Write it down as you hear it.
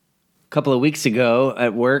couple of weeks ago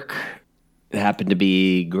at work, it happened to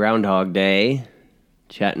be Groundhog Day,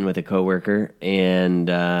 chatting with a coworker, and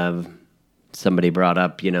somebody brought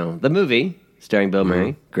up, the movie starring Bill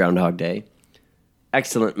Murray, Groundhog Day.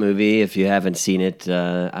 Excellent movie if you haven't seen it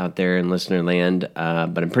out there in listener land,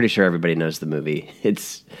 but I'm pretty sure everybody knows the movie.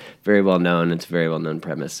 It's very well known. It's a very well known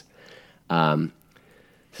premise. So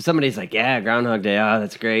somebody's like, yeah, Groundhog Day. Oh,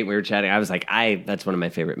 that's great. We were chatting. I was like, that's one of my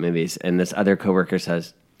favorite movies. And this other coworker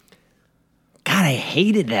says, God, I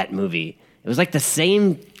hated that movie. It was like the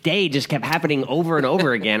same day just kept happening over and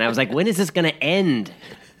over again. I was like, when is this going to end?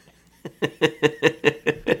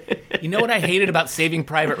 You know what I hated about Saving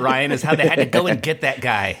Private Ryan is how they had to go and get that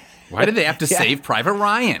guy. Why did they have to save Private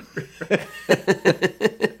Ryan?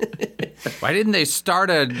 Why didn't they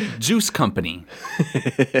start a juice company?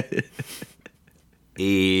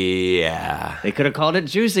 Yeah. They could have called it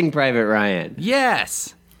Juicing Private Ryan.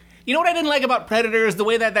 Yes. You know what I didn't like about Predator is the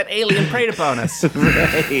way that alien preyed upon us.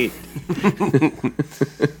 Right.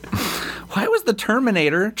 Why was the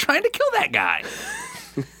Terminator trying to kill that guy?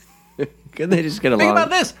 Couldn't they just get along? Think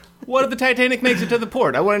about this. What if the Titanic makes it to the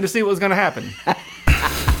port? I wanted to see what was going to happen.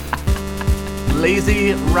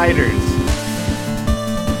 Lazy writers.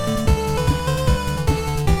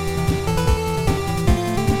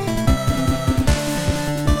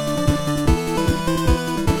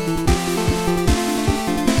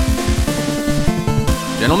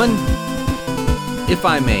 Gentlemen, if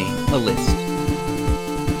I may, a list.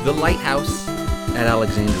 The lighthouse at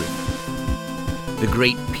Alexandria. The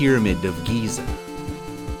Great Pyramid of Giza.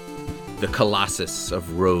 The Colossus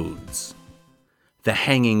of Rhodes. The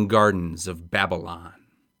Hanging Gardens of Babylon.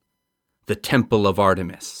 The Temple of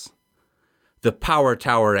Artemis. The Power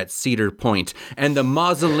Tower at Cedar Point. And the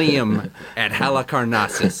Mausoleum at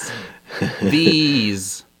Halicarnassus.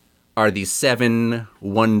 These are the 7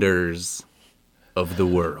 wonders of the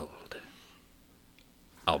world.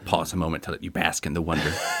 I'll pause a moment to let you bask in the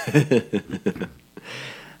wonder.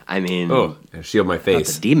 I mean, shield my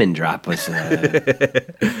face. The demon drop was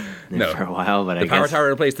there No, for a while, but the Power Tower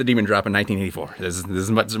replaced the demon drop in 1984. This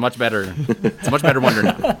is much better. It's a much better wonder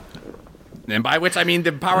now. And by which I mean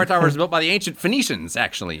the Power Tower was built by the ancient Phoenicians,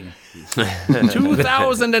 actually,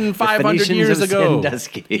 2,500 years ago.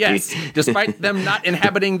 Sandusky. Yes, despite them not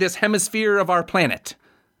inhabiting this hemisphere of our planet.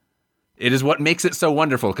 It is what makes it so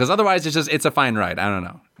wonderful, because otherwise it's a fine ride. I don't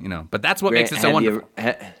know, but that's what makes it so wonderful.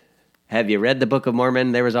 Have you read the Book of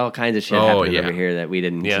Mormon? There was all kinds of shit happening over here that we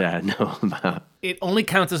didn't know about. It only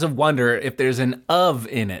counts as a wonder if there's an of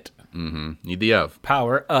in it. Mm-hmm. Need the of.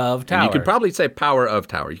 Power of Tower. And you could probably say Power of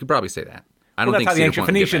Tower. You could probably say that. I don't think that's how the ancient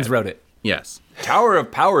Phoenicians wrote it. Yes. Tower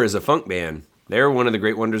of Power is a funk band. They're one of the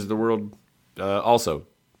great wonders of the world No, also.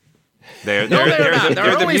 they're not. There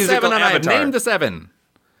are only 7, and I have named the 7.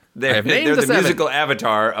 They're the musical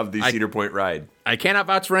avatar of the Cedar Point ride. I cannot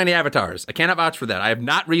vouch for any avatars. I cannot vouch for that. I have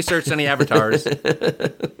not researched any avatars.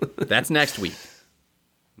 That's next week.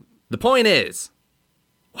 The point is,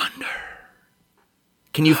 wonder.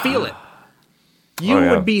 Can you feel it? You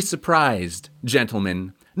would be surprised,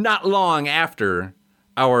 gentlemen, not long after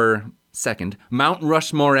our second Mount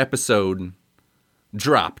Rushmore episode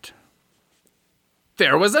dropped.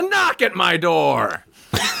 There was a knock at my door.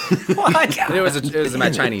 What? It was my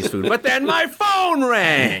Chinese food. But then my phone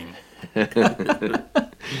rang.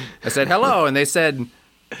 I said, hello. And they said,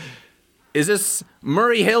 is this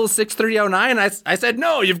Murray Hill 6309? I said,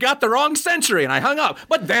 no, you've got the wrong century. And I hung up.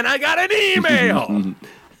 But then I got an email.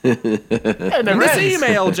 And this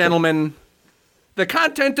email, gentlemen, the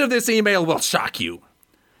content of this email will shock you.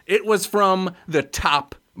 It was from the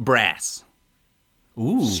top brass.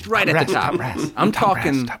 Ooh, right at the top. I'm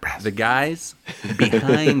talking the guys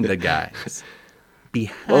behind the guys.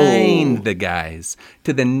 Behind the guys.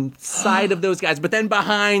 To the side of those guys. But then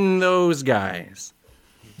behind those guys.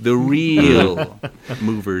 The real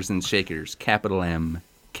movers and shakers. Capital M,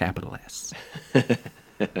 capital S.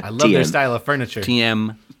 I love their style of furniture.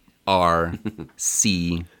 TM, R,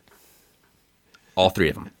 C. All 3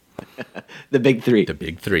 of them. The big 3. The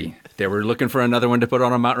big 3. They were looking for another one to put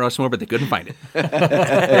on Mount Rushmore, but they couldn't find it.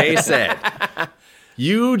 They said,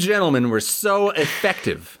 you gentlemen were so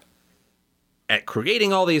effective at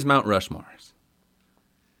creating all these Mount Rushmores.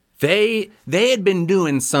 They had been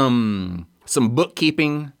doing some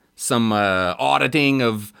bookkeeping, some auditing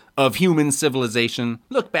of human civilization.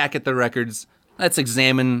 Look back at the records. Let's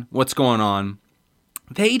examine what's going on.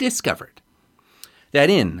 They discovered that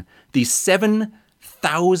in the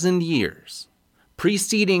 7,000 years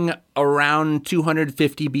preceding around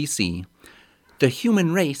 250 BC, the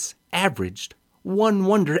human race averaged 1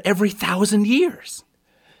 wonder every 1,000 years.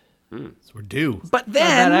 So we're due. But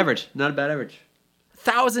then... Not a bad average.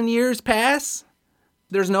 1,000 years pass.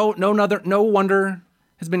 There's no wonder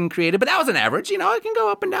has been created, but that was an average. You know, it can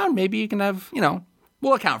go up and down. Maybe you can have, you know,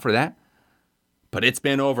 we'll account for that. But it's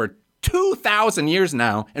been over 2,000 years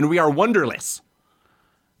now, and we are wonderless.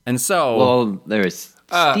 And so... Well, there's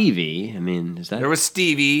Stevie. I mean, is that... There was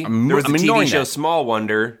Stevie. There was the TV show Small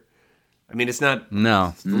Wonder. I mean, it's not... No.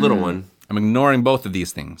 It's the little one. I'm ignoring both of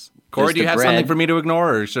these things. Corey, do you have something for me to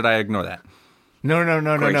ignore, or should I ignore that? No.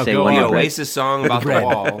 Go The on. Oasis song about the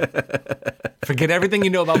wall. Forget everything you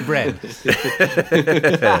know about bread.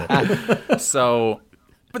 So,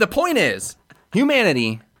 but the point is,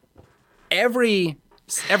 humanity, every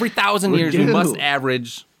 1,000 years, we must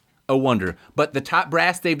average a wonder. But the top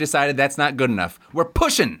brass, they've decided that's not good enough. We're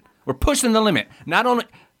pushing the limit. Not only,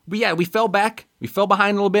 we fell back, we fell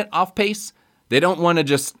behind a little bit, off pace. They don't want to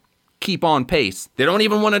just keep on pace. They don't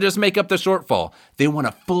even want to just make up the shortfall. They want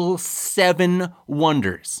a full 7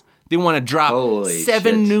 wonders. They want to drop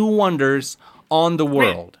 7 new wonders on the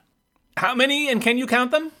world. How many, and can you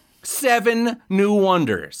count them? 7 new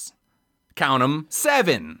wonders. Count them.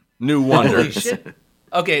 7 new wonders. Holy shit.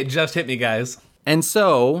 Okay, just hit me, guys. And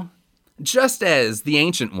so, just as the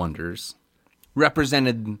ancient wonders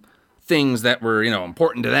represented things that were, you know,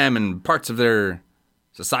 important to them and parts of their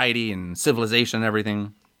society and civilization and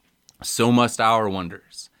everything, so must our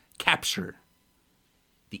wonders capture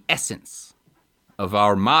the essence of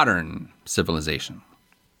our modern civilization.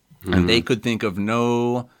 Mm-hmm. And they could think of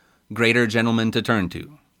no greater gentleman to turn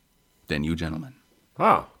to than you gentlemen.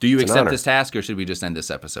 Wow. Do you accept this task, or should we just end this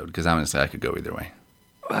episode? Because I'm going to say I could go either way.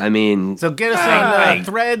 I mean... So get us on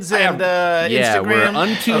Threads and Instagram.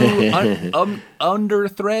 We're under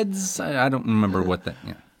Threads. I don't remember what that...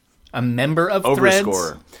 Yeah. A member of Threads?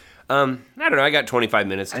 Overscore. I don't know. I got 25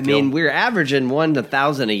 minutes to I kill. mean, we're averaging 1 to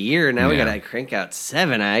 1,000 a year. Now we got to crank out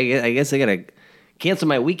 7. I guess I got to cancel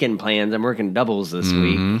my weekend plans. I'm working doubles this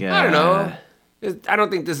week. I don't know. I don't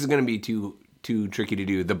think this is going to be too tricky to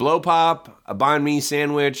do. The blow pop, a banh mi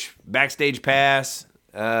sandwich, backstage pass.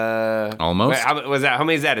 Almost. Wait, how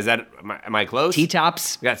many is that? Am I close?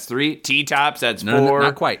 T-tops. That's 3. T-tops, that's 4. No,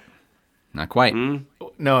 not quite. Not quite. No,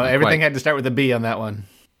 Not everything quite. had to start with a B on that one.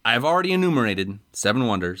 I've already enumerated 7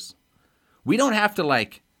 wonders. We don't have to,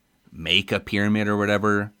 like, make a pyramid or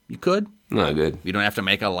whatever. You could. No, good. You don't have to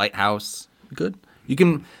make a lighthouse. You could. You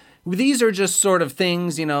can. These are just sort of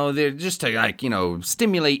things, you know, they're just to, like, you know,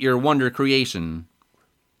 stimulate your wonder creation.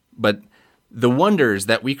 But the wonders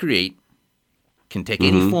that we create can take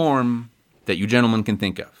any form that you gentlemen can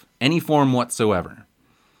think of. Any form whatsoever.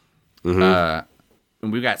 And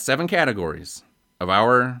we've got 7 categories of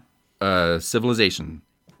our civilization.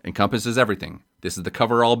 Encompasses everything. This is the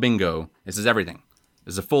cover-all bingo. This is everything.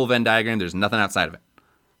 This is a full Venn diagram. There's nothing outside of it.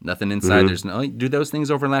 Nothing inside. There's no. Do those things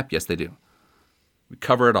overlap? Yes, they do. We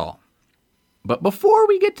cover it all. But before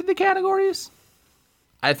we get to the categories,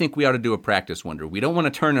 I think we ought to do a practice wonder. We don't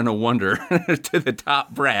want to turn in a wonder to the top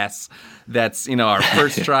brass. That's, you know, our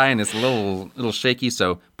first try, and it's a little shaky.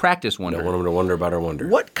 So practice wonder. Don't want them to wonder about our wonder.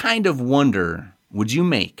 What kind of wonder would you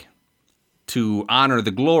make to honor the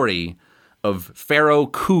glory of Pharaoh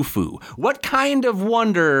Khufu? What kind of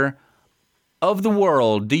wonder of the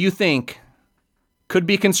world do you think could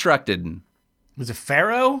be constructed? Was it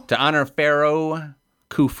Pharaoh? To honor Pharaoh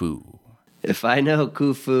Khufu. If I know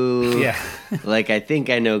Khufu, like I think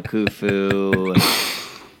I know Khufu,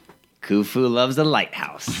 Khufu loves a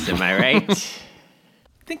lighthouse. Am I right?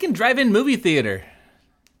 Thinking drive-in movie theater.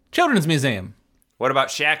 Children's museum. What about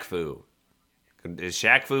Shaq Fu? Is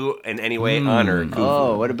Shaq Fu in any way honor Khufu?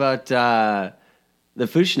 Oh, what about the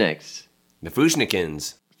Fushniks? The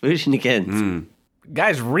Fushnikins. Fushnikins.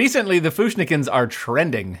 Guys, recently the Fushnikins are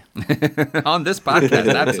trending. On this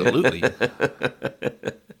podcast, absolutely.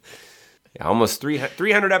 Yeah, almost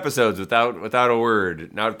 300 episodes without a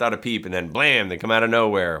word, not without a peep, and then blam, they come out of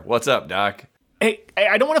nowhere. What's up, Doc? Hey,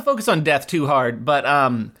 I don't want to focus on death too hard, but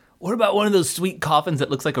what about one of those sweet coffins that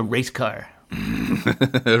looks like a race car?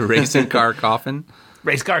 A racing car coffin?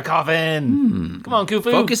 Race car coffin! Come on,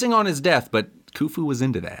 Khufu. Focusing on his death, but Khufu was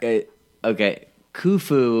into that. Okay.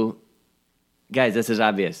 Khufu, guys, this is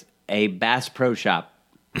obvious. A Bass Pro Shop.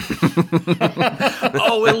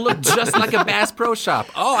 Oh, it'll look just like a Bass Pro Shop.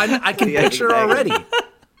 Oh, I can picture already.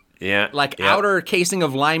 Yeah. Like outer casing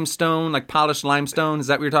of limestone, like polished limestone. Is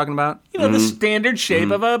that what you're talking about? You know, the standard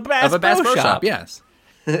shape of a Bass Pro Shop. Yes.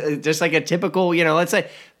 Just like a typical, you know, let's say,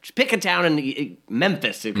 just pick a town in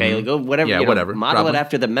Memphis, okay? Like, whatever. Yeah, whatever. Model it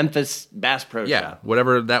after the Memphis Bass Pro Yeah, Shop.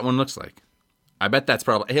 whatever that one looks like. I bet that's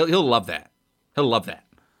probably... He'll love that. He'll love that.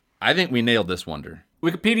 I think we nailed this wonder.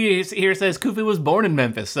 Wikipedia here says Khufu was born in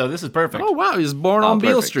Memphis, so this is perfect. Oh, wow. He was born on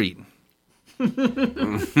Beale perfect. Street.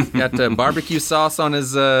 Got barbecue sauce on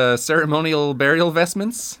his ceremonial burial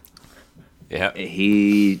vestments. Yeah.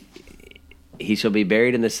 He shall be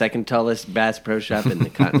buried in the second tallest Bass Pro Shop in the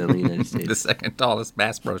continental United States. The second tallest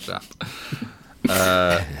Bass Pro Shop.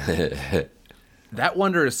 That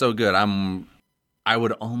wonder is so good. I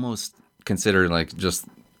would almost consider like just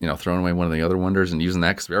throwing away one of the other wonders and using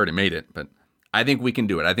that because we already made it. But I think we can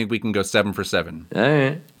do it. I think we can go 7 for 7. All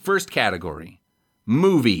right. First category,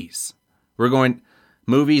 movies. We're going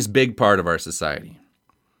movies, big part of our society.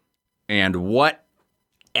 And what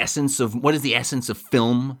is the essence of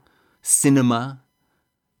film, cinema,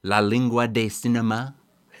 la lingua de cinema?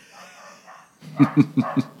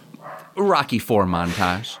 Rocky IV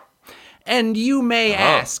montage. And you may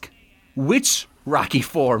ask, which Rocky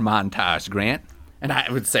IV montage, Grant? And I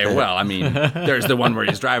would say, well, I mean, there's the one where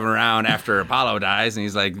he's driving around after Apollo dies and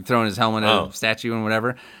he's like throwing his helmet at a statue and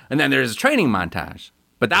whatever. And then there's a training montage.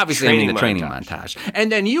 But obviously, I mean the training montage.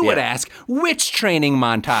 And then you would ask, which training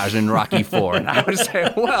montage in Rocky IV? And I would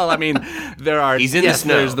say, well, I mean, there are. He's in the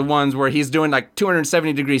snow. There's the ones where he's doing like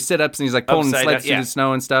 270-degree sit-ups and he's like pulling sleds through the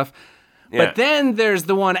snow and stuff. Yeah. But then there's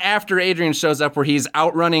the one after Adrian shows up where he's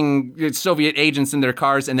outrunning Soviet agents in their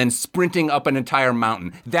cars and then sprinting up an entire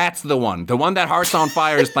mountain. That's the one. The one that Hearts on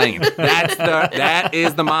Fire is playing. That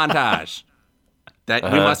is the montage that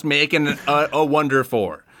we must make a wonder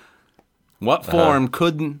for. What form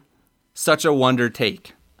could such a wonder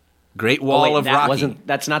take? Great Wall of Rocky.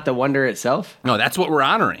 That's not the wonder itself? No, that's what we're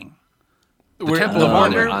honoring.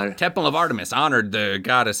 The Temple of Artemis honored the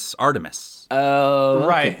goddess Artemis. Oh,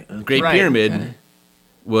 right. Great Pyramid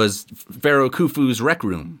was Pharaoh Khufu's rec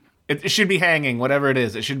room. It should be hanging, whatever it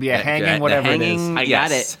is. It should be a hanging, whatever it is. I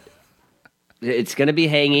got it. It's going to be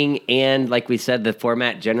hanging, and like we said, the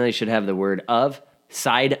format generally should have the word of,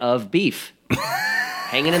 side of beef.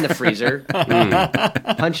 Hanging in the freezer,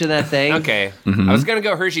 punching that thing. Okay. I was going to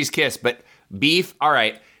go Hershey's Kiss, but beef, all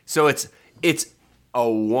right. So it's a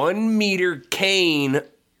 1 meter cane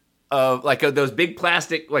of like those big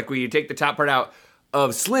plastic, like where you take the top part out,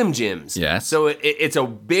 of Slim Jims. Yes. So it's a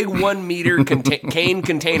big 1 meter cane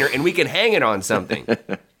container, and we can hang it on something.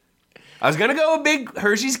 I was gonna go with big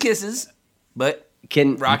Hershey's Kisses, but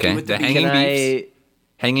Rocky with the hanging beefs.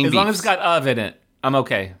 Hanging as long as it's got of in it, I'm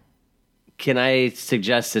okay. Can I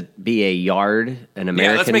suggest it be a yard, an American?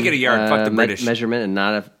 Yeah, let's make it a yard. Fuck the British measurement, and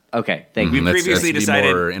not a. Okay, thank you. We previously decided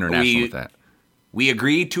be more international with that. We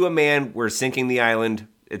agreed to a man. We're sinking the island.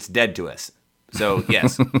 It's dead to us. So,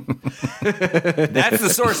 yes. That's the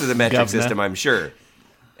source of the metric system, I'm sure.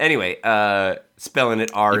 Anyway, spelling it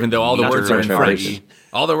R. Even though all the words are in French. E.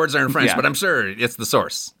 All the words are in French, but I'm sure it's the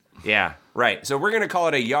source. Yeah, right. So we're going to call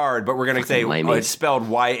it a yard, but we're going to say it's spelled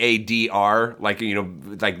Y-A-D-R, like,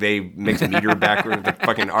 like they mix meter backward with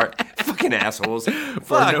fucking R. Fucking assholes.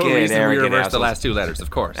 For no reason, we reverse the last 2 letters,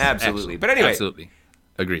 of course. Absolutely. But anyway. Absolutely.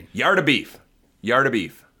 Agree. Yard of beef. Yard of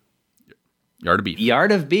beef. Yard of beef.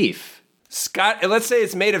 Yard of beef. Let's say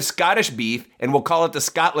it's made of Scottish beef, and we'll call it the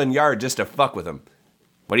Scotland Yard just to fuck with them.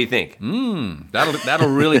 What do you think? That'll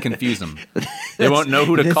really confuse them. They won't know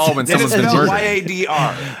who to call when someone's been murdered.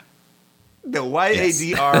 Y-A-D-R. The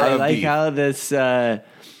Y-A-D-R I of like beef. how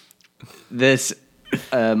this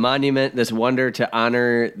monument, this wonder to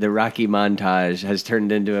honor the Rocky montage, has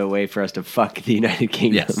turned into a way for us to fuck the United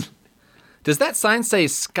Kingdom. Yes. Does that sign say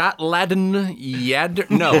Scotland Yard?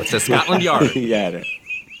 No, it says Scotland Yard. Yeah.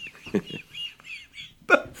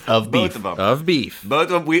 Of beef. Both of them. Of beef. Both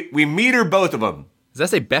of them. We meter both of them. Does that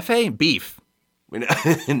say buffet? Beef.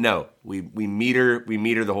 No, we meter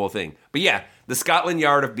the whole thing. But yeah, the Scotland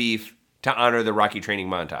Yard of beef to honor the Rocky training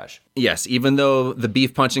montage. Yes, even though the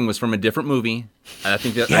beef punching was from a different movie, I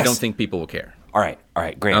don't think people will care. All right,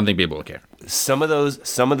 Grant. I don't think people will care. Some of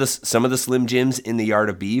the Slim Jims in the Yard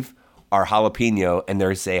of beef are jalapeno, and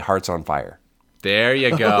they say Hearts on Fire. There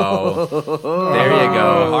you go. There you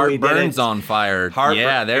go. Heart burns on fire.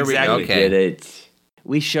 There we go. Okay. Did it.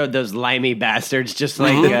 We showed those limey bastards just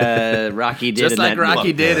like Rocky did. Just like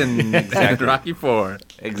Rocky did in Exactly. Rocky IV.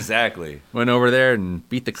 Exactly. Went over there and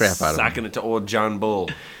beat the crap out of him. Socking it to old John Bull.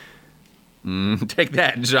 Take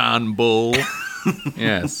that, John Bull.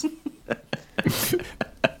 Yes. With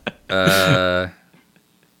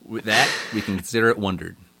that, we can consider it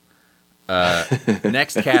wondered.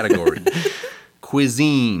 Next category.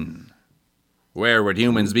 Cuisine. Where would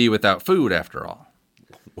humans be without food, after all?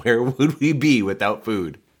 Where would we be without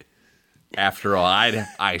food? After all,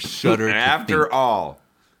 I shudder to After think. all.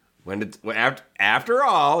 After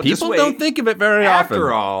all. Just People wait. don't think of it very often.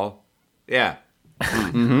 After all. Yeah.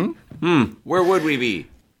 Where would we be?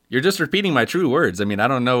 You're just repeating my true words. I mean, I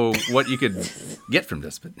don't know what you could get from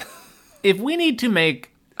this, but If we need to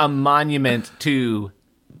make a monument to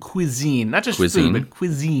cuisine, not just Cuisine. food, but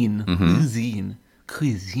cuisine.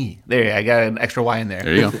 Cuisine. There, I got an extra Y in there.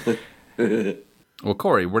 There you go. Well,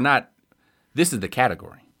 Corey, this is the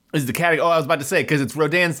category. This is the category. Oh, I was about to say, because it's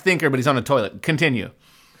Rodin's thinker, but he's on a toilet. Continue.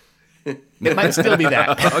 It might still be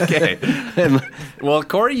that. Okay. Well,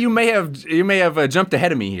 Corey, you may have jumped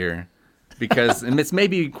ahead of me here, because and it's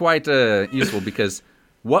maybe quite useful because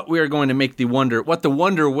what we are going to make the wonder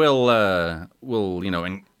will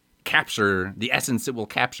and capture the essence it will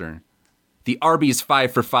capture, the Arby's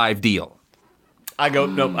 5 for $5 deal.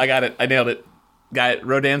 Nope, I got it. I nailed it. Got it.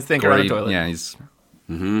 Rodin's thinker Corey, on a toilet. yeah, he's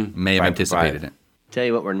may have 5 for anticipated 5. it. Tell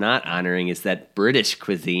you what we're not honoring is that British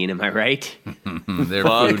cuisine, am I right? Their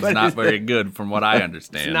food's not very good from what I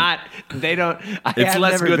understand. It's not. They don't. It's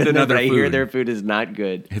less good than other I hear food. their food is not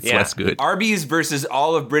good. It's less good. Arby's versus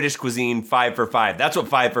all of British cuisine, 5 for 5. That's what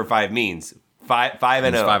 5 for 5 means. 5 and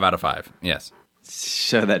It's 0. 5 out of 5. Yes.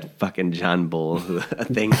 Show that fucking John Bull a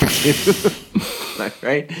thing or two. Am I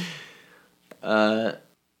right?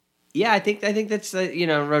 Yeah, I think that's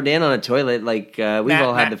Rodin on a toilet. Like we've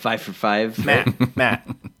all had the 5 for 5. Matt,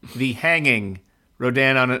 the hanging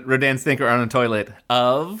Rodin's thinker on a toilet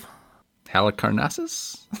of.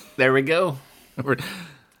 Halicarnassus? There we go. I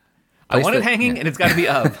Place want it that- hanging, yeah. and it's got to be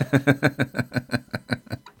of.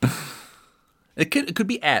 It could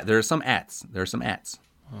be at. There are some ats.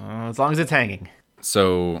 As long as it's hanging.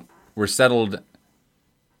 So we're settled.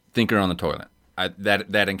 Thinker on the toilet. That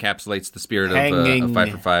encapsulates the spirit Hanging of 5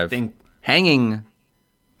 for 5. think- Hanging.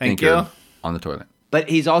 Thank thinker you. on the toilet. But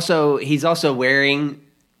he's also wearing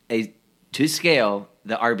to scale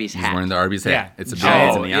the Arby's He's hat. wearing the Arby's hat. Yeah. It's a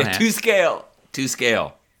Giant. giant neon hat. To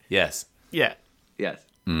scale. Yes. Yeah. Yes.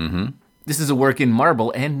 This is a work in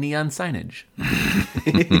marble and neon signage.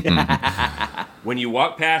 When you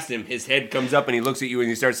walk past him, his head comes up and he looks at you and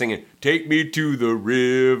he starts singing, "Take me to the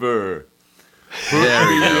river. There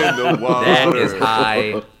we go. In the water." That is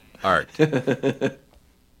high art.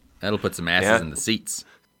 That'll put some asses Yeah. in the seats.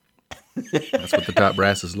 That's what the top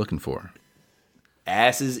brass is looking for.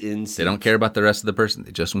 Asses in They don't care about the rest of the person.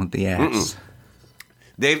 They just want the ass.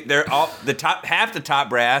 They're all half the top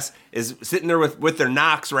brass is sitting there with their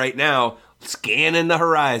knocks right now, scanning the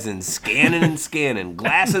horizon, scanning and scanning,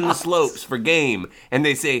 glassing the slopes for game, and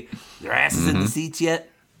they say, "Their asses in the seats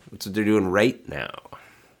yet?" That's what they're doing right now.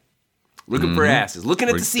 Looking for asses, looking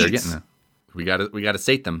at the They're seats. getting them. We gotta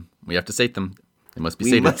sate them. We have to sate them. They must be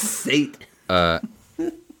We sated. must sate.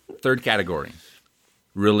 Third category,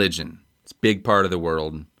 religion. It's a big part of the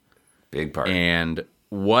world. Big part. And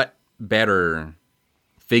what better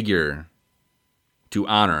figure to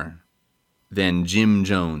honor than Jim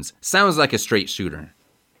Jones? Sounds like a straight shooter.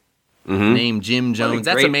 Name Jim Jones.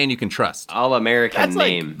 That's a great- man you can trust. All American That's like-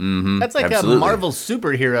 name. That's like Absolutely. a Marvel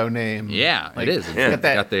superhero name. Yeah, Like, it is. It's Got that, got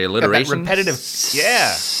the got that alliteration. repetitive.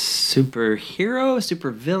 Yeah. Superhero,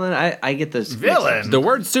 super villain. I get those mixed up. Villain. The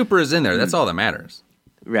word super is in there. That's all that matters.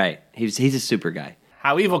 Right. He's a super guy.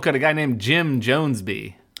 How evil could a guy named Jim Jones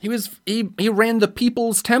be? He ran the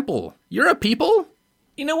People's Temple. You're a people?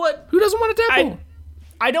 You know what? Who doesn't want a temple?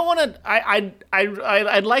 I don't want to.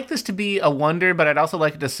 I'd like this to be a wonder, but I'd also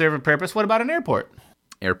like it to serve a purpose. What about an airport?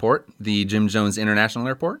 Airport, the Jim Jones International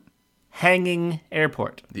Airport. Hanging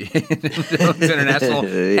airport. The Jones International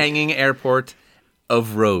Hanging Airport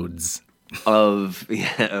of Roads. Of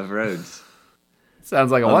roads.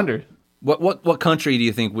 Sounds like a wonder. What country do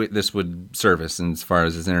you think this would service as far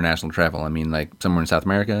as its international travel? I mean, like somewhere in South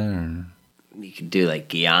America or You could do like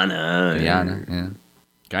Guyana. Guyana? Yeah.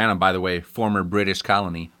 Guyana, by the way, former British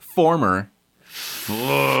colony. Former.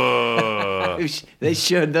 They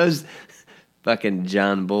showed those fucking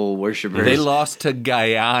John Bull worshippers. They lost to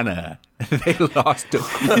Guyana. They lost to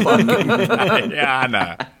fucking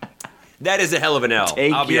Guyana. That is a hell of an L.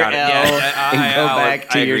 Take I'll be your honest. L Yeah, and go back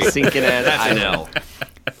to I your agree. sinking ass That's an island.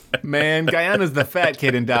 L. Man, Guyana's the fat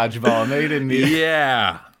kid in dodgeball. And they didn't need.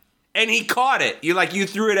 Yeah. And he caught it. You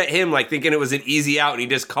threw it at him like thinking it was an easy out, and he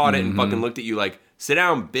just caught it and fucking looked at you like, "Sit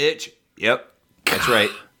down, bitch." Yep, that's right.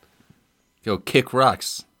 Go kick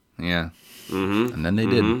rocks. Yeah. Mm-hmm. And then they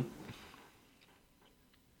did.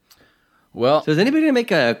 Well, So is anybody gonna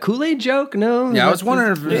make a Kool-Aid joke? No. yeah, I was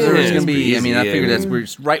wondering if there was going to be. I mean, I easy, figured yeah. that's where,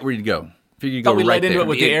 right where you'd go. Figured you'd go Thought we right led into there. it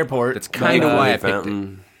with the airport. That's kind of but, why I Kool-Aid picked it.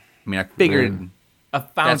 fountain. I mean, I figured a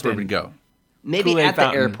fountain. that's where we'd go. Maybe Kool-Aid at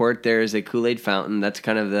fountain. the airport there's a Kool-Aid fountain. That's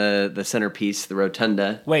kind of the centerpiece, the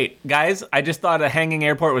rotunda. Wait, guys, I just thought a hanging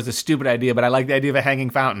airport was a stupid idea, but I like the idea of a hanging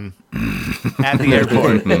fountain at the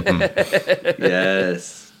airport.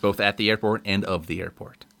 Yes. Both at the airport and of the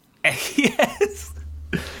airport. Yes.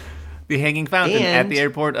 The hanging fountain at And- the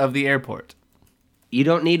airport of the airport. You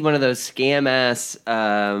don't need one of those scam ass,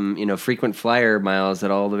 frequent flyer miles that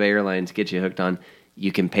all the airlines get you hooked on.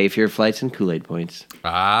 You can pay for your flights and Kool-Aid points.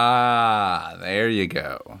 Ah, there you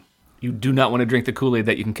go. You do not want to drink the Kool-Aid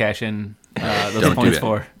that you can cash in those points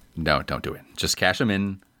for. No, don't do it. Just cash them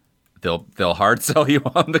in. They'll hard sell you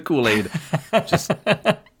on the Kool-Aid. Just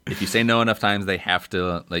if you say no enough times, they have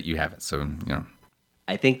to let you have it. So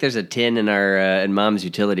I think there's a tin in our in Mom's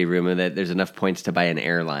utility room that there's enough points to buy an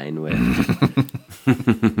airline with.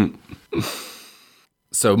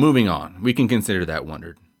 So moving on, we can consider that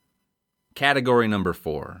wondered. Category number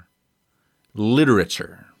 4,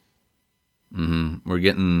 literature. We're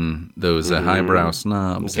getting those highbrow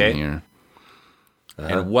snobs in here.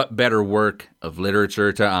 And what better work of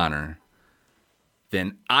literature to honor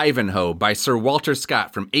than Ivanhoe by Sir Walter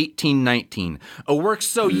Scott from 1819, a work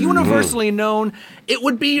so universally known it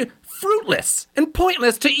would be fruitless and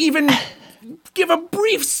pointless to even give a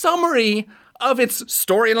brief summary of its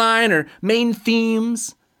storyline or main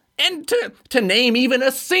themes. And to name even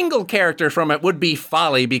a single character from it would be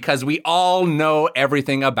folly because we all know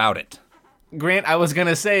everything about it. Grant, I was going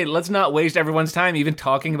to say, let's not waste everyone's time even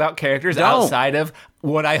talking about characters outside of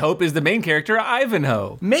what I hope is the main character,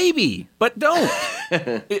 Ivanhoe. Maybe, but don't.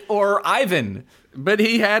 Or Ivan. But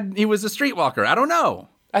he was a streetwalker. I don't know.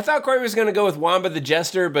 I thought Corey was going to go with Wamba the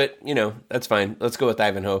Jester, but, that's fine. Let's go with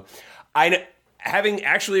Ivanhoe. Having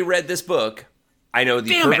actually read this book, I know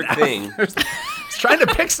the perfect thing. I was trying to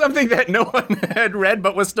pick something that no one had read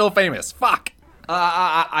but was still famous. Fuck.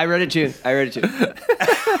 I read it too.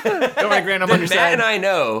 Don't worry, Grant, I'm on your side. Matt and I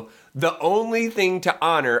know the only thing to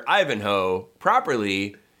honor Ivanhoe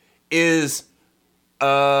properly is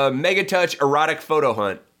a Mega Touch erotic photo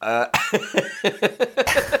hunt.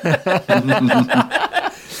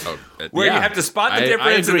 Where you have to spot the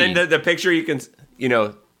difference, and then the picture you can,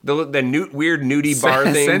 the weird nudie bar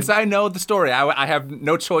thing. Since I know the story, I have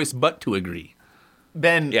no choice but to agree.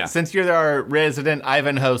 Ben, since you're our resident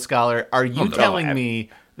Ivanhoe scholar, are you telling me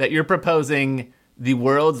that you're proposing the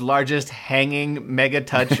world's largest hanging Mega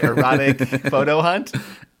Touch erotic photo hunt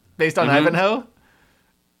based on Ivanhoe?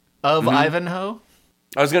 Of Ivanhoe?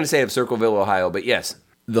 I was going to say of Circleville, Ohio, but yes.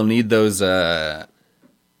 They'll need those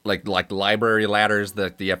like library ladders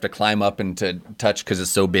that you have to climb up and to touch because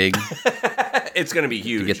it's so big. It's going to be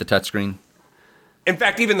huge. To get the touchscreen. In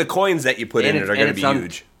fact, even the coins that you put in it are going to be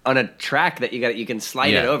huge. On a track that you can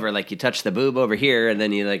slide it over. Like you touch the boob over here, and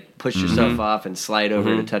then you push yourself off and slide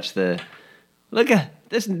over to touch the. Look at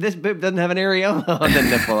this boob doesn't have an areola on the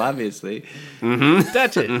nipple, obviously.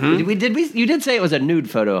 Touch it. You did say it was a nude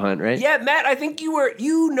photo hunt, right? Yeah, Matt. I think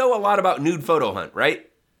you know a lot about nude photo hunt, right?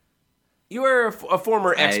 You were a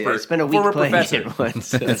former expert. I spent a week former playing professor. it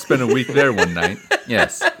once. I spent a week there one night.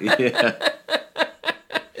 Yes. Yeah.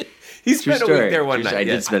 He spent a week there one night. I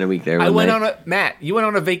did spend a week there. Matt, you went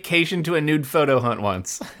on a vacation to a nude photo hunt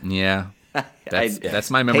once. Yeah. That's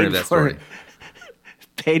my memory of that story.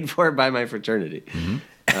 Paid for by my fraternity.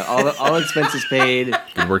 All expenses paid.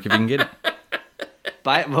 Good work if you can get it.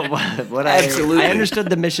 I understood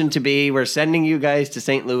the mission to be, we're sending you guys to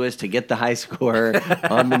St. Louis to get the high score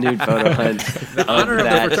on the nude photo hunt. The honor of the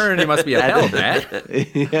fraternity must be upheld, Matt. Yeah,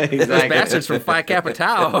 exactly. Those bastards from Phi Kappa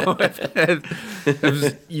Tau,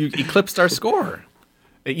 you eclipsed our score.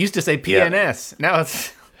 It used to say PNS. Now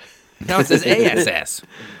it says ASS.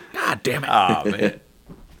 God damn it. Oh, man.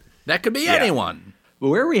 That could be anyone. Well,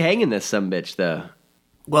 where are we hanging this sumbitch, though?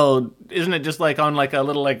 Well, isn't it just on a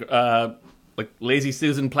little Lazy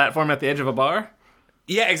Susan platform at the edge of a bar?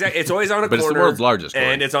 Yeah, exactly. It's always on a corner. But it's the world's largest one.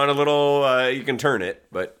 And it's on a little, you can turn it,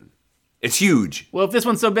 but it's huge. Well, if this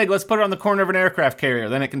one's so big, let's put it on the corner of an aircraft carrier.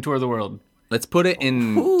 Then it can tour the world. Let's put it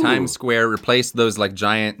in Times Square, replace those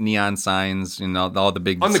giant neon signs, all the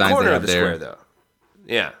big on the signs corner they have of the there. square, though.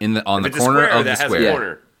 Yeah. On the corner of the square. Has a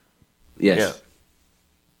corner. Yes.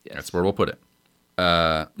 Yeah. That's where we'll put it.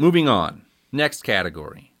 Moving on. Next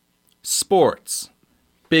category. Sports.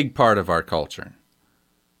 Big part of our culture.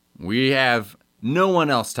 We have no one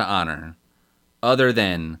else to honor other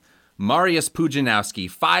than Mariusz Pudzianowski,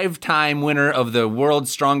 5-time winner of the World's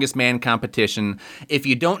Strongest Man competition. If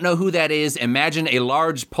you don't know who that is, imagine a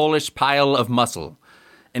large Polish pile of muscle.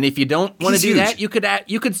 And if you don't want to do that,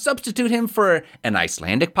 you could substitute him for an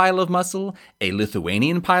Icelandic pile of muscle, a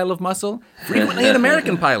Lithuanian pile of muscle, frequently an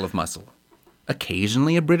American pile of muscle,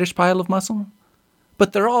 occasionally a British pile of muscle.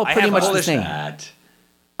 But they're all pretty much the same.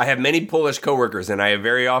 I have many Polish coworkers, and I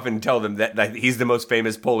very often tell them that he's the most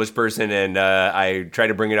famous Polish person, and I try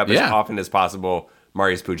to bring it up as often as possible.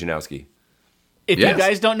 Mariusz Pudzianowski. If you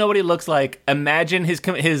guys don't know what he looks like, imagine his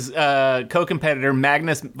co-competitor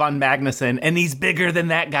Magnus von Magnuson, and he's bigger than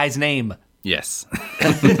that guy's name. Yes.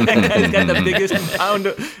 That guy's got the biggest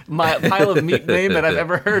pile of meat name that I've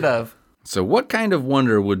ever heard of. So what kind of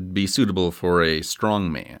wonder would be suitable for a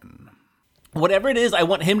strong man? Whatever it is, I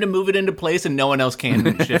want him to move it into place and no one else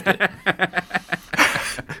can shift it.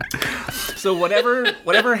 So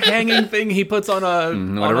whatever hanging thing he puts on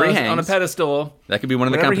a pedestal. That could be one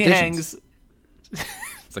of the competitions.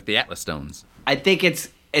 It's like the Atlas Stones. I think it's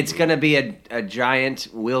going to be a giant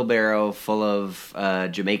wheelbarrow full of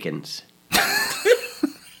Jamaicans.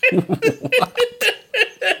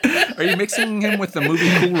 Are you mixing him with the movie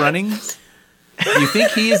Cool Runnings? Do you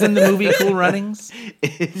think he is in the movie Cool Runnings?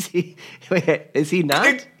 Is he? Wait, is he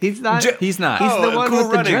not? He's not. He's not. He's the one Cool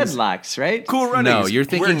with Runnings. the dreadlocks, right? Cool Runnings. No, you're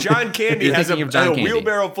thinking where John Candy you're has thinking a, of John a Candy.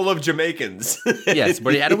 wheelbarrow full of Jamaicans. Yes,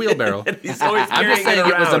 but he had a wheelbarrow. He's always I'm just carrying saying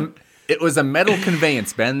it around. it was a metal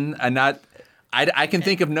conveyance, Ben, and not. I can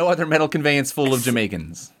think of no other metal conveyance full of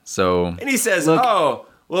Jamaicans. So And he says, Look- "Oh,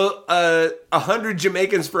 well, 100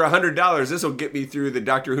 Jamaicans for $100. This will get me through the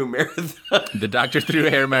Doctor Who marathon." the Doctor threw a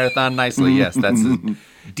hair marathon nicely. Yes, that's a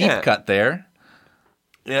deep cut there.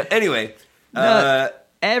 Yeah. Anyway,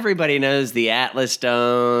 Everybody knows the Atlas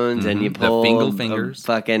Stones, and you The pull Fingal a Fingers.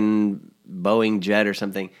 fucking Boeing jet or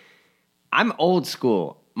something. I'm old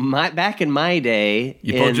school. Back in my day,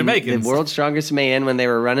 You pulled in Jamaicans. The World's Strongest Man, when they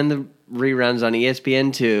were running the reruns on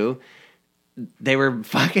ESPN2, they were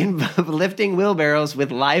fucking lifting wheelbarrows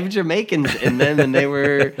with live Jamaicans in them, and they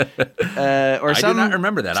were, or I some. do not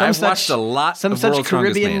remember that. some I've such- watched a lot Some of such World's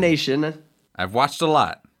Strongest Caribbean Man. nation. I've watched a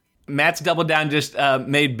lot. Matt's double down just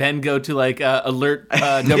made Ben go to like alert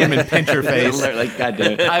Doberman pincher face. Like,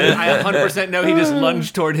 goddamn. I 100% know he just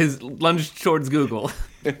lunged towards Google.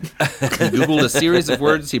 He Googled a series of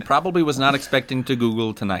words he probably was not expecting to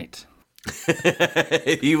Google tonight.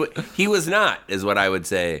 he was not, is what I would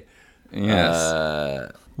say.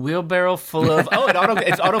 Yes. Wheelbarrow full of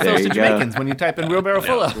it's autofills There to you go. Jamaicans when you type in wheelbarrow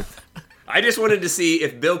full of. I just wanted to see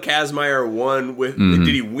if Bill Kazmaier won with. Did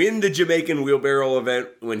he win the Jamaican wheelbarrow event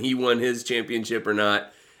when he won his championship or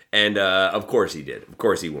not? And of course he did. Of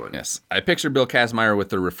course he won. Yes. I picture Bill Kazmaier with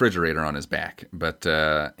the refrigerator on his back, but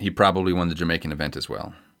he probably won the Jamaican event as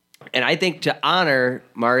well. And I think to honor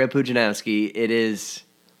Mario Pujanowski, it is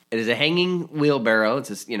a hanging wheelbarrow. It's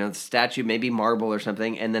a statue, maybe marble or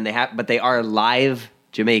something, and then they are live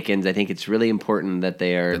Jamaicans. I think it's really important that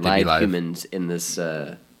they are That they be live. humans in this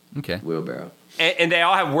Okay. wheelbarrow. And they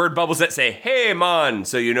all have word bubbles that say, "Hey, man,"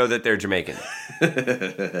 so you know that they're Jamaican.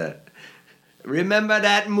 Remember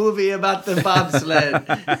that movie about the bobsled?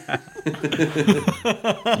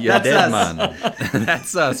 Yeah, That's dead us. man.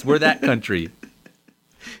 That's us. We're that country.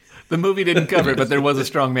 The movie didn't cover it, but there was a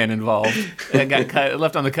strong man involved. It got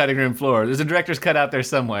left on the cutting room floor. There's a director's cut out there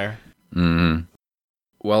somewhere.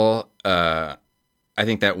 Well, I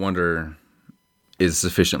think that wonder is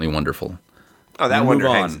sufficiently wonderful. Oh, that Move wonder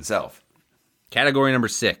on. hangs itself. Category number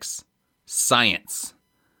 6, science.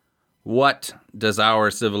 What does our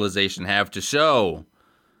civilization have to show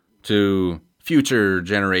to future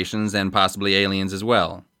generations and possibly aliens as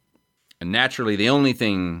well? And naturally,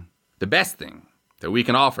 the best thing that we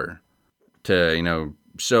can offer to,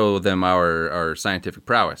 show them our scientific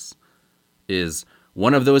prowess is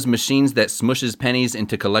one of those machines that smushes pennies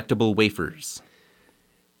into collectible wafers.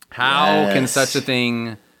 How can Yes. such a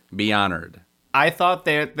thing be honored? I thought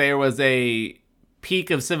there was a peak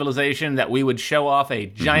of civilization that we would show off a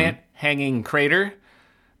giant hanging crater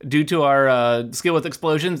due to our skill with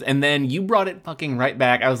explosions, and then you brought it fucking right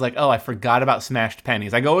back. I was like, oh, I forgot about smashed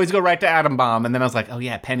pennies. I always go right to atom bomb, and then I was like, oh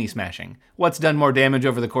yeah, penny smashing. What's done more damage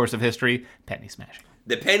over the course of history? Penny smashing.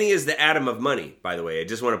 The penny is the atom of money, by the way. I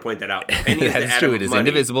just want to point that out. The penny is the That's atom true. of It is money.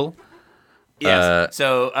 indivisible. Yes.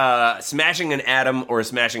 So smashing an atom or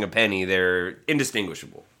smashing a penny, they're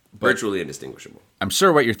indistinguishable. Virtually indistinguishable. I'm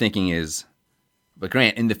sure what you're thinking is, but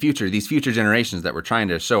Grant, in the future, these future generations that we're trying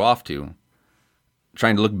to show off to,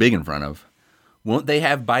 trying to look big in front of, won't they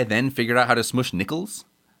have by then figured out how to smush nickels?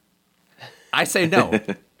 I say no.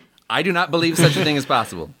 I do not believe such a thing is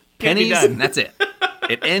possible. Can't be Pennies, done. and that's it.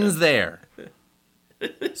 It ends there.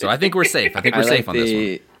 So I think we're safe. I think we're safe on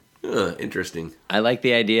this one. Interesting. I like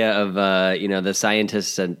the idea of the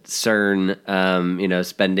scientists at CERN,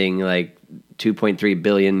 spending like 2.3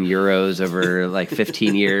 billion euros over like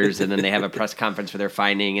 15 years, and then they have a press conference for their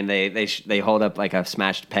finding, and they hold up like a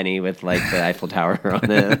smashed penny with like the Eiffel Tower on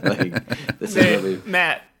it. Like, this is what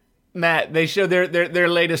we. Matt, they show their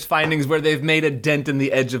latest findings where they've made a dent in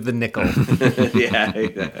the edge of the nickel. Yeah.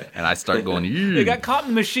 And I start going, They got caught in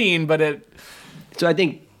the machine, but it. So I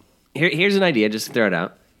think here's an idea. Just to throw it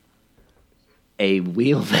out. a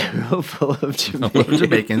wheelbarrow full of Jamaicans.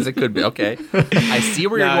 Jamaicans, it could be. Okay. I see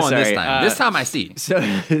where you're going this time. This time I see.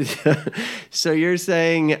 So you're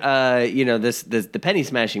saying, the penny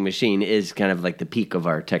smashing machine is kind of like the peak of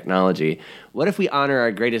our technology. What if we honor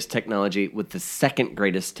our greatest technology with the second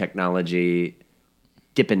greatest technology,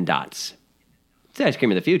 Dippin' Dots? It's ice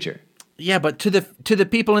cream of the future. Yeah, but to the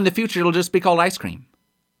people in the future, it'll just be called ice cream.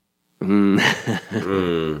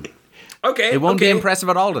 Okay. It won't be impressive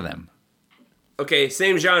at all to them. Okay,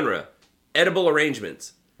 same genre. Edible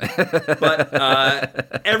arrangements. But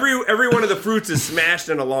every one of the fruits is smashed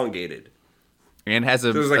and elongated. And has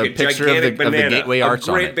a, So there's like a picture of the banana, Gateway Arch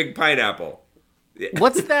on a great it. big pineapple.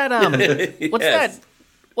 What's that? Yes.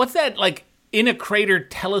 What's that? Like in a crater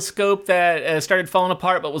telescope that started falling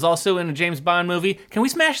apart, but was also in a James Bond movie. Can we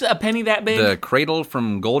smash a penny that big? The cradle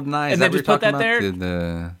from GoldenEye. Is And that then what just you're put that talking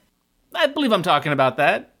there? about? I believe I'm talking about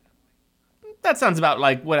that. That sounds about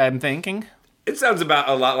like what I'm thinking. It sounds about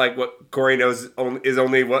a lot like what Corey knows is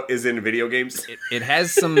only what is in video games. It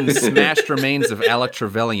has some smashed remains of Alec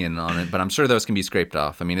Trevelyan on it, but I'm sure those can be scraped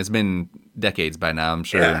off. I mean, it's been decades by now. I'm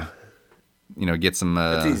sure, get some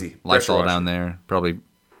easy. Lysol Pressure down there. Probably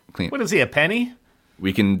clean. What is he, a penny?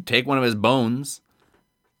 We can take one of his bones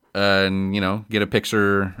and, get a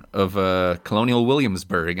picture of Colonial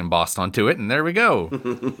Williamsburg embossed onto it, and there we go.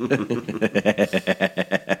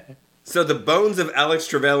 So the bones of Alex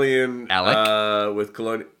Trevelyan with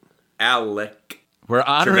Colonial... Alec. We're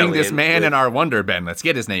honoring Trevelyan this man with- in our wonder, Ben. Let's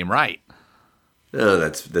get his name right. Oh,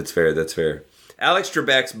 that's fair. That's fair. Alex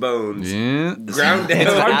Trebek's bones Yeah. ground down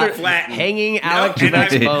and flattened. Hanging No, Alec and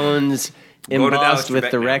Trebek's I'm- bones Go to Alex embossed with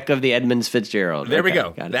Trebek the now. wreck of the Edmunds Fitzgerald. There we Okay, go.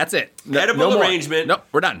 got it. That's it. Edible no more. arrangement. Nope,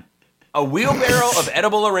 we're done. A wheelbarrow of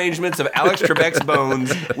edible arrangements of Alex Trebek's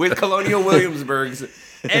bones with Colonial Williamsburg's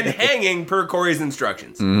and hanging per Corey's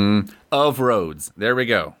instructions. Of roads. There we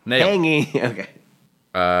go. Nailed. Hanging.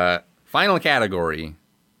 Okay. Final category,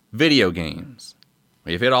 video games.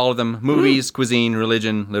 We've hit all of them. Movies, cuisine,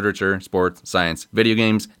 religion, literature, sports, science, video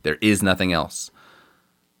games. There is nothing else.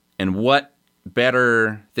 And what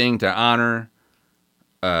better thing to honor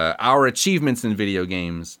our achievements in video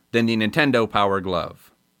games than the Nintendo Power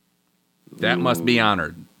Glove? That must be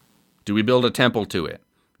honored. Do we build a temple to it?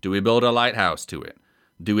 Do we build a lighthouse to it?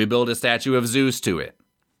 Do we build a statue of Zeus to it?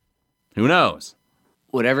 Who knows?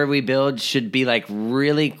 Whatever we build should be like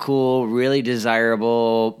really cool, really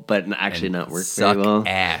desirable, but actually not work Suck very well.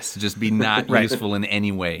 ass. Just be not useful in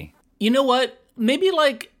any way. You know what? Maybe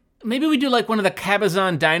we do like one of the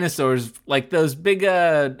Cabazon dinosaurs, like those big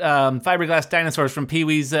fiberglass dinosaurs from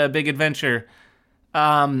Pee-wee's Big Adventure.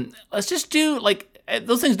 Let's just do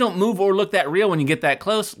those things don't move or look that real when you get that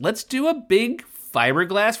close. Let's do a big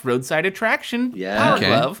fiberglass roadside attraction power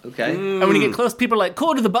glove. Okay. And when you get close, people are like,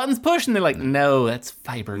 "Cool, do the buttons push?" And they're like, "No, that's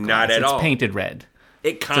fiberglass. Not at it's all. painted red."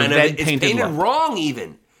 It kind of red it's painted painted look. wrong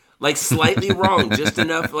even. Like slightly wrong, just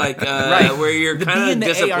enough where you're The B kind and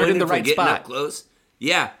of the A aren't disappointed in the for right getting spot. up close.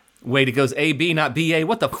 Yeah. Wait, it goes A, B, not B, A.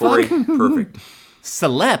 What the Corey, fuck? perfect.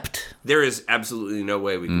 Select. There is absolutely no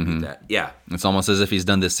way we can beat that. Yeah. It's almost as if he's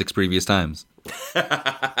done this 6 previous times.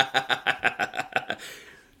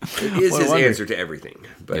 It is his wonder. answer to everything.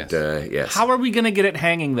 But yes. How are we gonna get it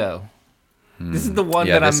hanging though? This is the one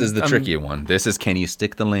Yeah, that this is the tricky one. This is, can you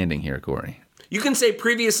stick the landing here, Corey? You can say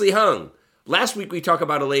previously hung. Last week we talked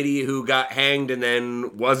about a lady who got hanged and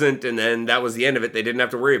then wasn't, and then that was the end of it. They didn't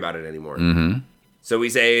have to worry about it anymore. Mm-hmm. So we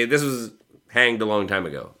say this was hanged a long time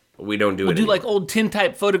ago. We don't do it We'll do anymore. like old tin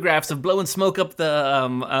type photographs of blowing smoke up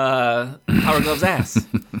the Power Glove's ass.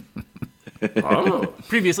 Oh.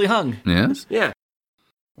 Previously hung. Yes. Yeah.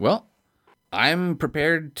 Well, I'm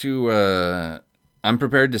prepared to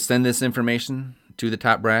send this information to the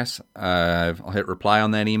top brass. I'll hit reply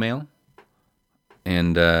on that email,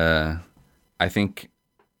 and I think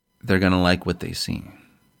they're gonna like what they see.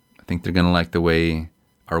 I think they're gonna like the way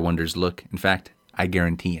our wonders look. In fact, I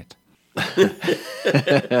guarantee it. We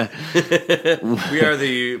are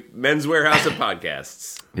the Men's Warehouse of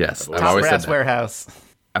podcasts. Yes, I've Top always said brass that. warehouse.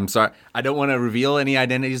 I'm sorry, I don't want to reveal any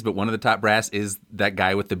identities, but one of the top brass is that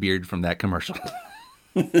guy with the beard from that commercial.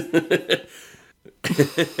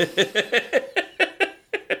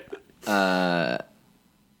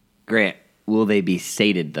 Grant, will they be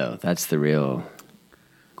sated though? That's the real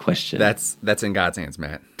question. That's in God's hands,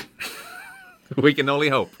 Matt. We can only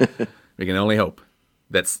hope. We can only hope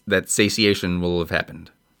that satiation will have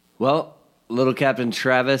happened. Well, little Captain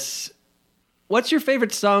Travis, what's your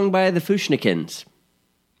favorite song by the Fushnikins?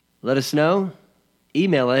 Let us know.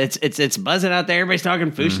 Email it. It's buzzing out there. Everybody's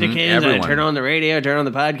talking Fushnikins. everyone. Turn on the radio, turn on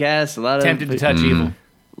the podcast. A lot of Tempted to touch evil.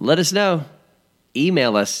 Let us know.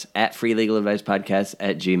 Email us at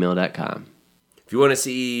freelegaladvicepodcast@gmail.com. If you want to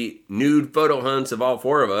see nude photo hunts of all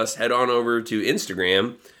four of us, head on over to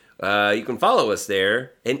Instagram. You can follow us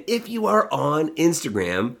there. And if you are on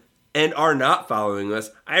Instagram and are not following us,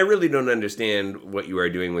 I really don't understand what you are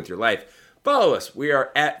doing with your life. Follow us. We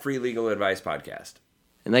are at Free Legal Advice Podcast.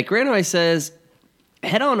 And like Grant always says,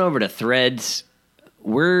 head on over to Threads.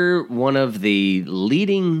 We're one of the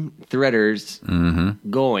leading threaders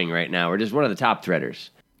going right now. We're just one of the top threaders.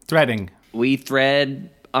 Threading. We thread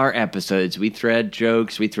our episodes. We thread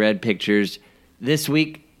jokes. We thread pictures. This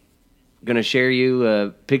week, going to share you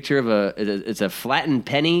a picture of it's a flattened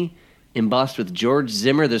penny embossed with George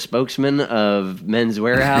Zimmer, the spokesman of Men's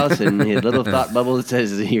Warehouse, and his little thought bubble that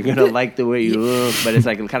says, "You're going to like the way you look," but it's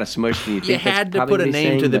like kind of smushed. And you had to put a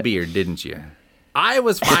name to the beard, didn't you? I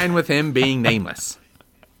was fine with him being nameless.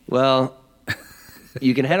 Well,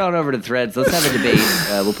 you can head on over to Threads. Let's have a debate.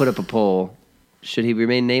 We'll put up a poll. Should he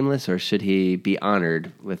remain nameless, or should he be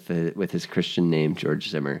honored with his Christian name, George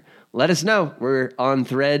Zimmer? Let us know. We're on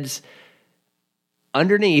Threads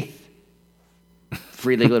underneath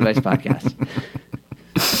Free Legal Advice Podcast.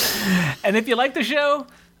 And if you like the show,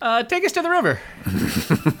 take us to the river.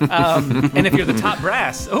 And if you're the top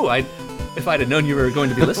brass, if I'd have known you were going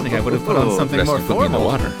to be listening, I would have put on something more formal. In the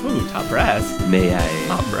water. Ooh, top brass. May I?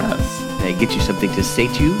 Top brass. May I get you something to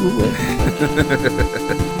sate you with?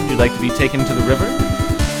 Would you like to be taken to the river?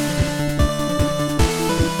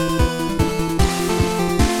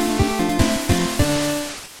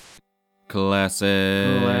 Classic.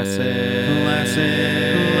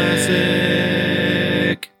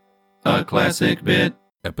 A classic bit.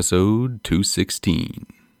 Episode 216.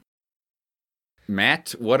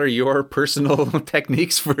 Matt, what are your personal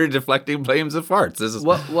techniques for deflecting blames of farts? This is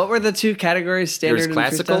What were the two categories? Standard There's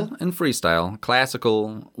classical and freestyle.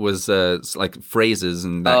 Classical was like phrases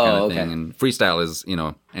and that kind of thing, and freestyle is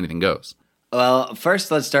anything goes. Well,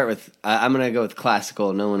 first let's start with. I'm gonna go with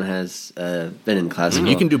classical. No one has been in classical.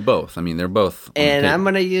 You can do both. I mean, they're both. And I'm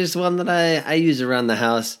gonna use one that I use around the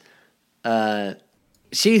house.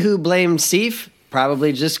 She who blamed Seif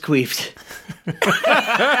probably just queefed.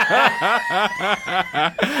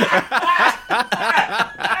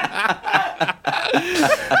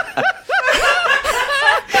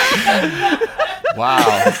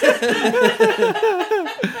 Wow.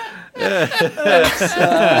 It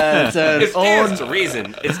stands to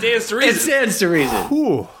reason. It stands to reason. It stands to reason.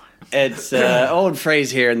 Whew. It's an old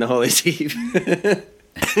phrase here in the Holy Seif.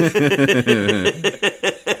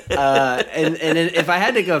 And if I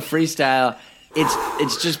had to go freestyle,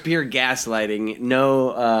 it's just pure gaslighting.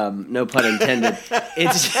 No pun intended.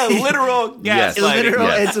 It's literal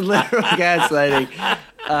gaslighting. It's literal gaslighting.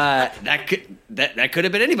 That could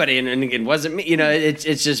have been anybody, and it wasn't me.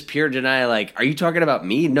 It's just pure denial. Like, are you talking about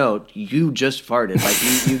me? No, you just farted. Like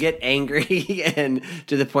you get angry, and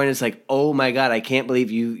to the point it's like, oh my god, I can't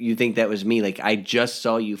believe you think that was me. Like, I just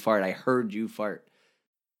saw you fart. I heard you fart.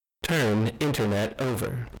 Turn internet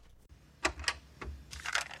over.